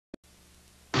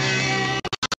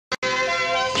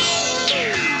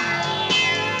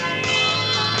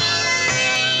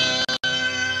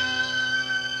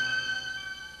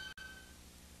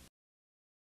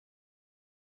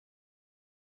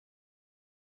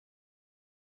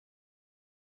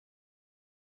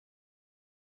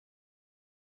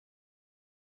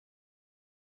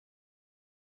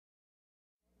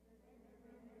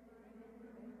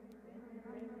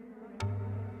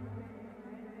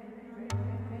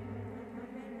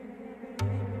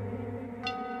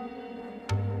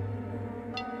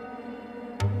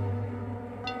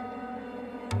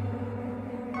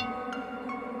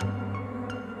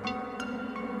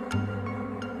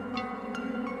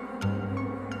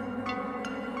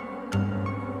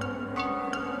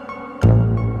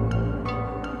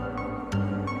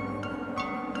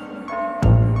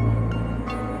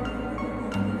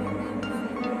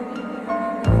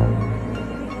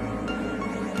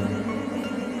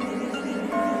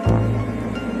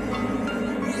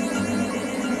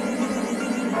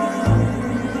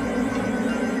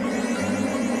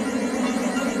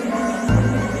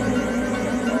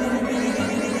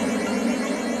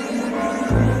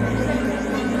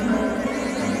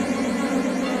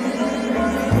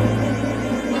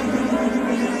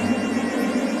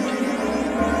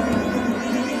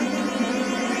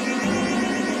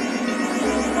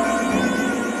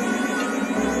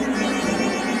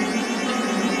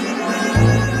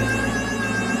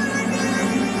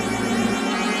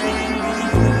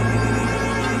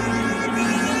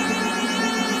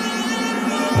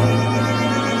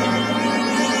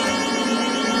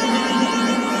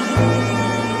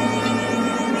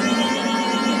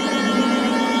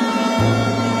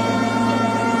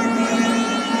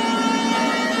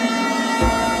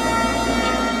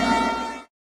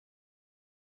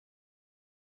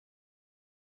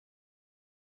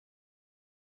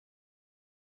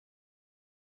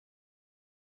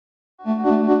Mi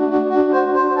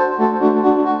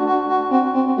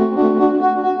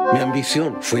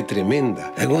ambición fue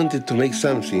tremenda. I wanted to make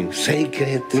something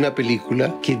sacred, una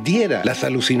película que diera las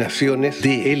alucinaciones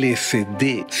de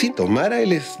LSD. Si tomara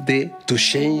LSD to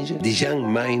change the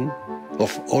young mind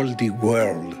of all the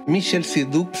world. Michel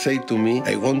Siduk said to me,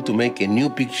 I want to make a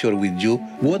new picture with you.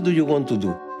 What do you want to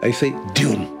do? I say,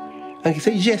 Dune. And he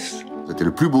said, yes. C'était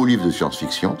le plus beau livre de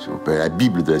science-fiction, c'est la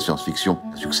Bible de la science-fiction,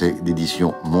 un succès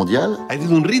d'édition mondial. I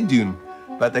didn't read Dune,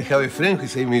 but I have a friend who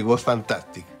said it was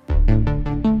fantastic.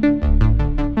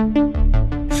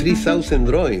 3,000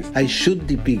 drawings. I shoot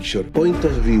the picture, point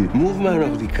of view, movement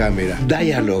of the camera,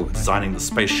 dialogue. Designing the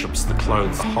spaceships, the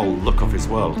clothes, the whole look of his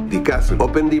world. The castle.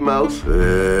 Open the mouth,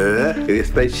 the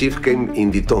spaceship came in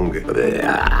the tongue.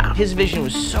 His vision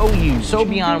was so huge, so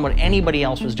beyond what anybody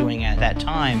else was doing at that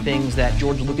time. Things that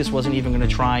George Lucas wasn't even going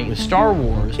to try with Star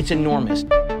Wars. It's enormous.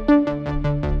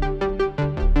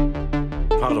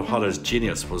 Part of Holloway's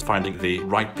genius was finding the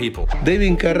right people.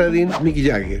 David Carradine, Mick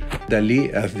Jagger. Dali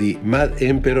as the Mad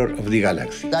Emperor of the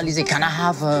Galaxy. Dali said, can I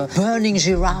have a burning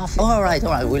giraffe? All right,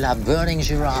 we'll have burning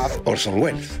giraffe. Orson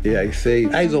Welles. Yeah, I say,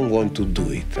 I don't want to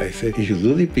do it. I say, if you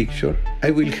do the picture,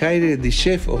 I will hire the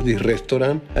chef of the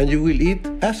restaurant and you will eat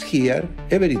as here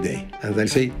every day. And I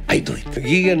say, I do it.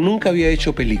 Giger nunca había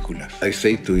hecho películas. I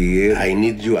say to Giger, I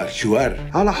need you as you are.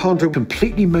 Alejandro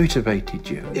completely motivated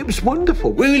you. It was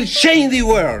wonderful. We will change the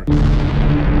world.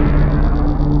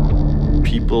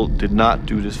 People did not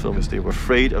do this film because they were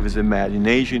afraid of his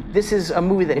imagination. This is a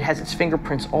movie that has its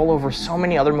fingerprints all over so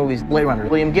many other movies. Blade Runner,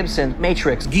 William Gibson,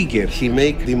 Matrix. Giger, he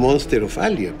make the monster of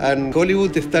Alien. And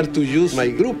Hollywood start to use my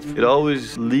group. It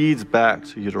always leads back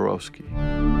to Jodorowsky.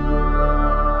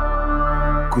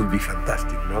 Could be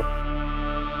fantastic, no?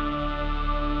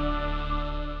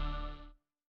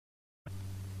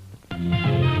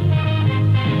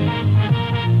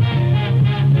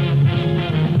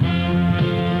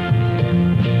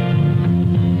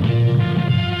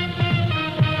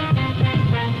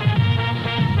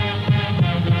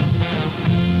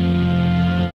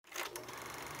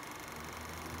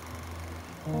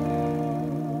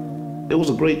 It was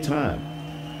a great time.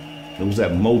 It was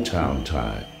that Motown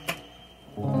time.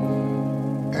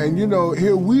 And you know,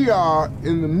 here we are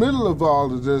in the middle of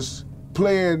all of this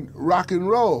playing rock and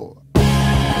roll.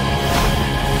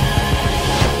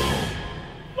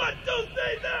 What do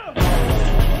they know?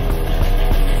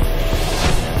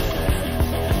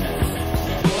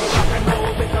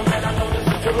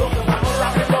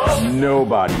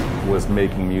 Nobody was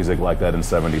making music like that in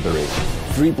 '73.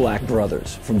 3 black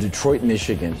brothers from Detroit,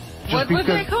 Michigan. What were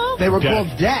they called? They were called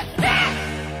Death.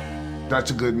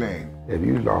 That's a good name. Have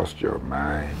you lost your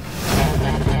mind?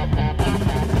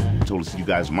 Told us you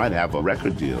guys might have a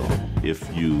record deal if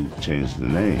you changed the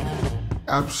name.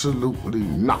 Absolutely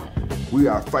not. We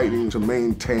are fighting to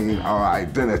maintain our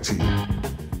identity.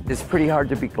 It's pretty hard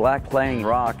to be black playing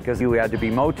rock because you had to be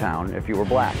Motown if you were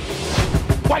black.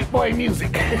 White boy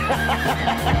music. We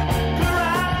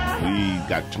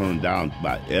got turned down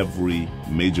by every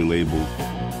major label.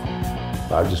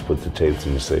 I just put the tapes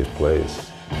in a safe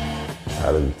place.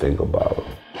 I didn't think about it.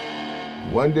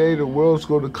 One day the world's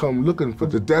going to come looking for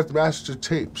the Death Master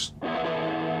tapes.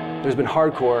 There's been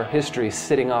hardcore history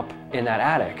sitting up in that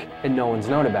attic, and no one's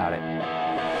known about it.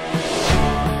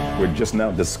 We're just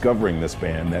now discovering this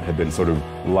band that had been sort of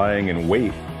lying in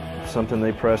wait. Something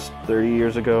they pressed 30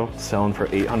 years ago, selling for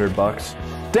 $800.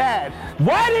 Dad,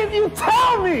 why didn't you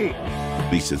tell me?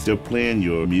 He says they're playing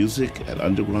your music at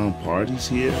underground parties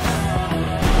here.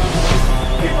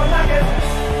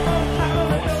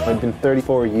 It's been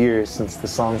 34 years since the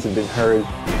songs have been heard.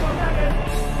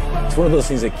 It's one of those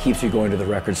things that keeps you going to the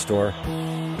record store,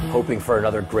 hoping for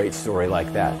another great story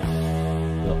like that.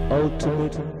 The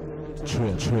ultimate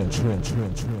trend.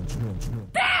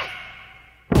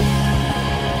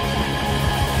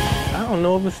 I don't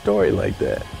know of a story like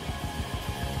that.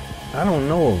 I don't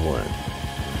know of one.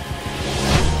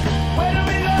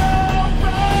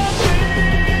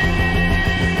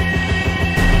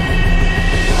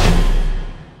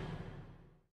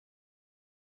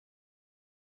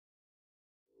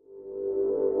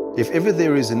 If ever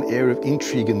there is an air of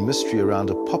intrigue and mystery around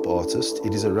a pop artist,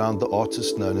 it is around the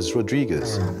artist known as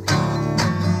Rodriguez.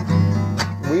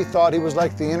 We thought he was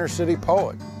like the inner city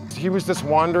poet. He was this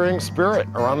wandering spirit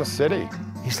around the city.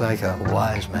 He's like a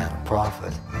wise man, a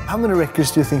prophet. How many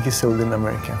records do you think he sold in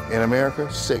America? In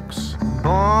America, 6.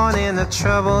 Born in the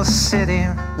troubled city.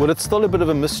 Well, it's still a bit of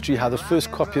a mystery how the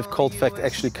first copy of Cold Fact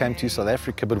actually came to South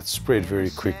Africa, but it spread very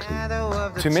quickly.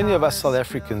 To many of us South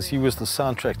Africans, he was the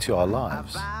soundtrack to our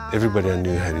lives. Everybody I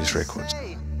knew had his records.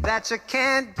 that you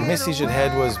can't The message it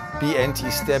had was be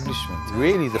anti-establishment.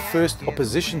 Really, the first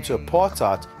opposition to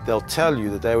apartheid, they'll tell you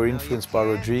that they were influenced by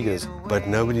Rodriguez. But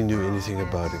nobody knew anything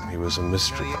about him. He was a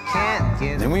mystery.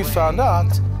 Then we found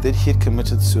out that he had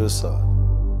committed suicide.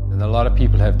 And a lot of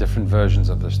people have different versions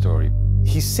of the story.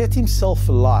 He set himself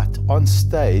alight on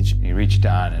stage. He reached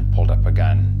down and pulled up a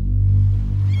gun.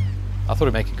 I thought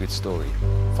it'd make a good story,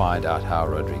 find out how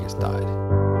Rodriguez died.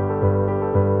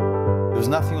 There was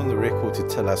nothing on the record to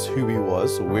tell us who he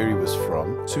was or where he was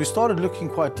from. So we started looking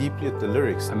quite deeply at the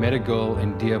lyrics. I met a girl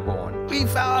in Dearborn. We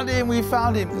found him, we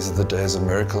found him. These are the days of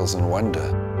miracles and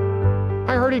wonder.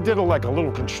 I heard he did like a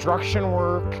little construction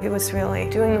work. He was really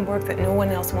doing the work that no one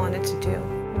else wanted to do.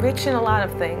 Rich in a lot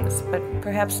of things, but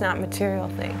perhaps not material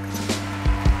things.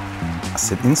 I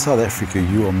said, in South Africa,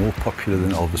 you are more popular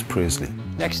than Elvis Presley.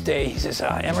 Next day, he says,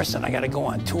 Emerson, I got to go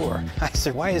on tour. I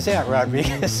said, why is that,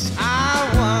 Rodriguez? I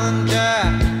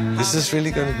wonder. Is this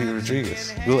really going to be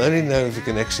Rodriguez? We'll only know if we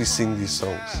can actually sing these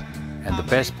songs. And the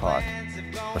best part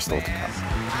was still to come.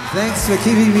 Thanks for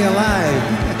keeping me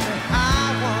alive.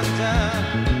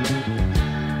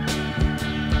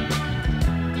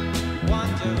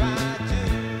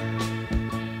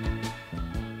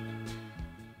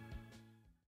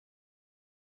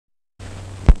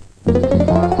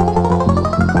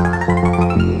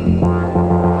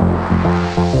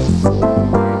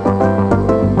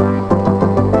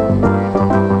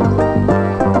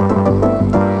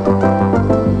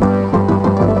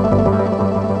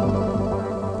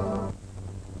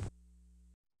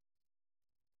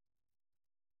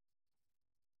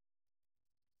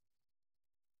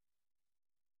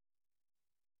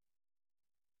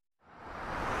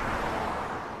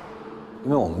因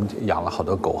为我们养了好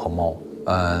多狗和猫，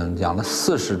养了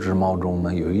40只猫中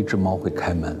呢，有1只猫会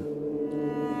开门。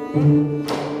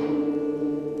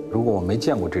如果我没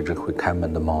见过这只会开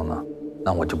门的猫呢，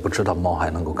那我就不知道猫还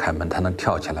能够开门，它能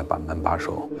跳起来把门把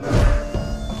手。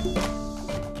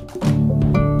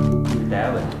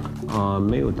单位？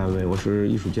没有单位，我是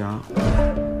艺术家。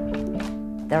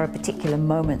There are particular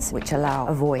moments which allow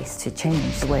a voice to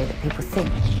change the way that people think.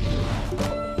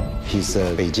 He's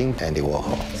Beijing Andy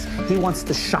Warhol. He wants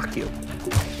to shock you.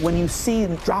 When you see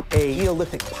him drop a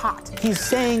Neolithic pot, he's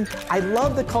saying, I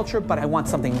love the culture, but I want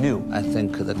something new. I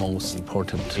think the most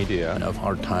important media of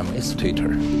our time is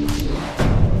Twitter.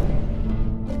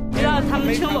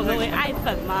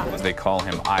 They call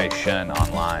him I Shen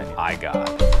online, I God.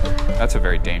 That's a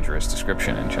very dangerous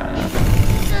description in China.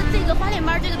 这个花脸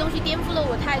班这个东西颠覆了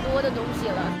我太多的东西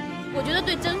了。我觉得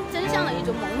对真相的一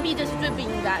种蒙蔽，这是最不应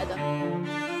该的。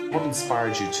What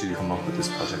inspired you to come up with this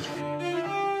project?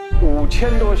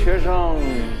 5000多学生，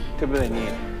对不对？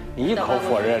你一口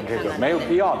否认这个没有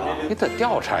必要的，你得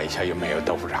调查一下有没有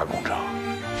豆腐渣工程。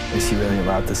Is he really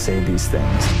allowed to say these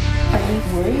things? Are you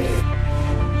worried?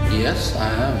 Yes, I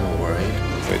am worried.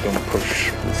 If we don't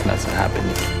push, it's not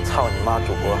happening. 操你妈祖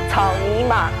国！草泥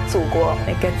马祖国。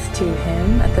It gets to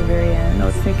him at the very end. I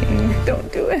was thinking, don't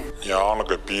do it. 娘了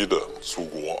个逼的祖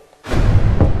国！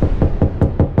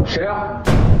谁呀？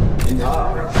警察！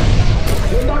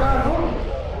有大敢说！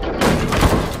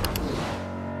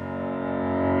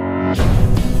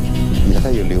他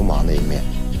有流氓的一面，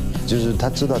就是他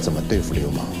知道怎么对付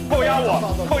流氓。扣押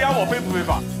我非不非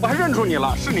法？我还认出你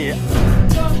了，是你。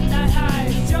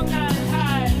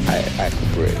I act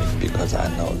brave because I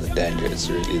know the danger is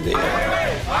really there.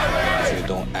 If you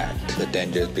don't act, the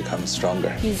danger becomes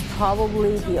stronger. He's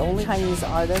probably the only Chinese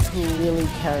artist who really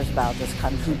cares about this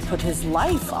country, who put his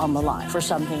life on the line for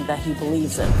something that he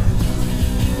believes in.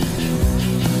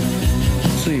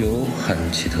 自由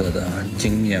很奇特的，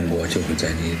经验过就会在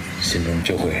你心中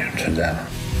就会存在了。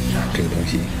这个东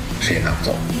西谁也拿不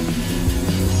走。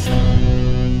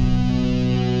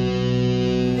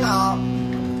你好。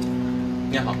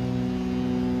你好。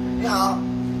你好。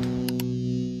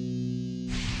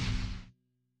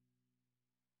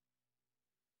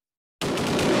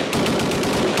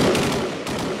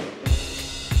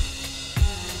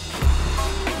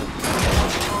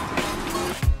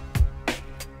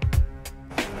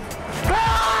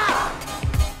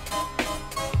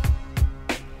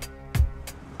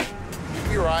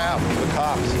Here I am with the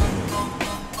cops.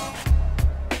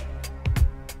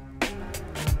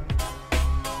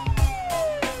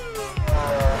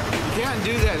 You can't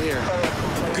do that here.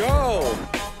 Go!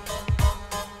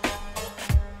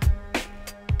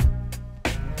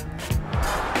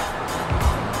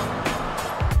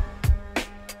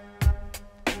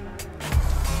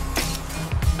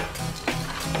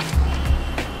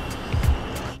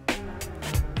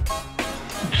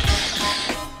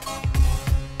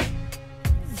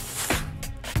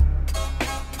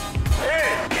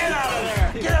 Hey, get out of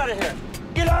there! Get out!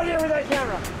 out here with that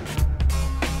camera!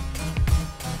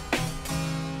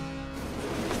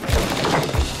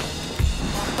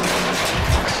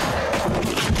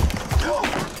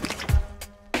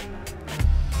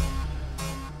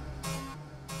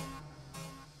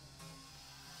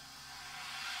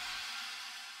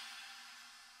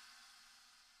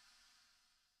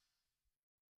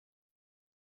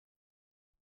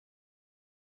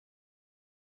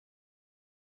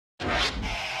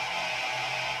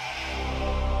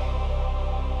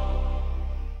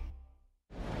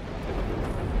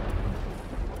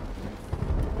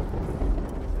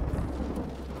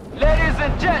 Ladies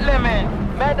and gentlemen,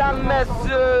 mesdames,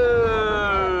 messieurs,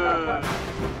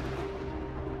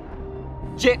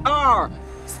 JR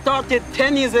started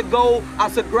 10 years ago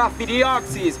as a graffiti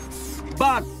artist,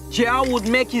 but JR would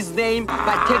make his name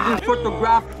by taking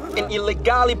photographs and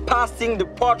illegally passing the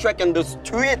portrait on the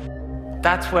street.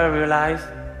 That's where I realized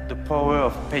the power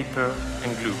of paper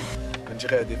and glue. On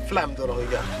dirait des flammes dans le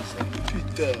regard.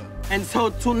 Putain. And so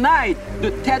tonight,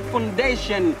 the TED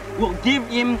Foundation will give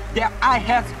him their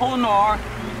highest honor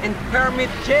and permit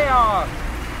JR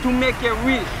to make a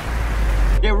wish.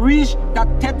 A wish that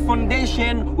TED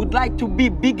Foundation would like to be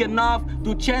big enough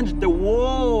to change the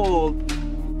world.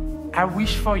 I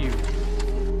wish for you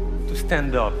to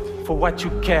stand up for what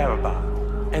you care about.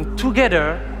 And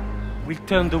together, we'll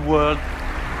turn the world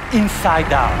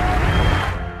inside out.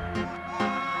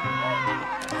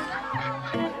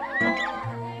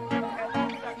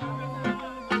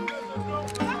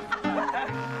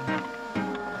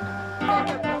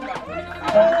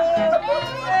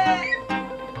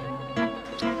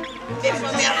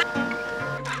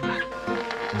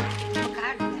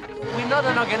 We're not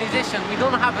an organization, we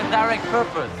don't have a direct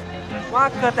purpose. Moi,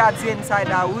 quand t'as dit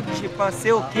inside out, j'ai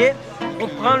pensé, OK, on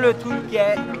prend le truc qui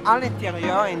est à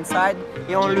l'intérieur, inside,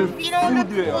 et on le fout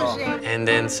dehors. And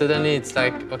then suddenly it's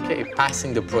like, okay,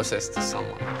 passing the process to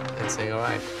someone and saying, all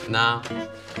right, now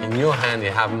in your hand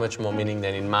you have much more meaning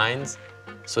than in mine,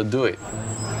 so do it.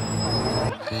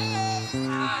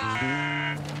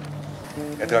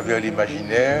 À travers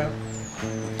l'imaginaire,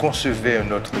 vous concevez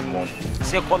un autre monde.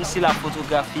 C'est comme si la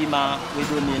photographie m'a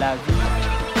redonné la vie.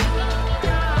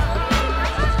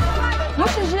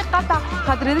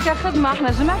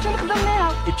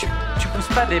 Et tu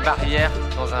pousses pas des barrières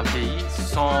dans un pays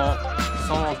sans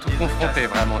te confronter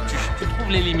vraiment. Tu trouves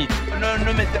les limites.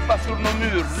 Ne mettez pas sur nos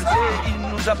murs. Il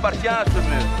nous appartient à ce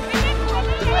mur.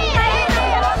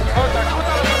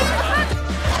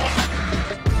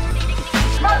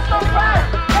 Smash the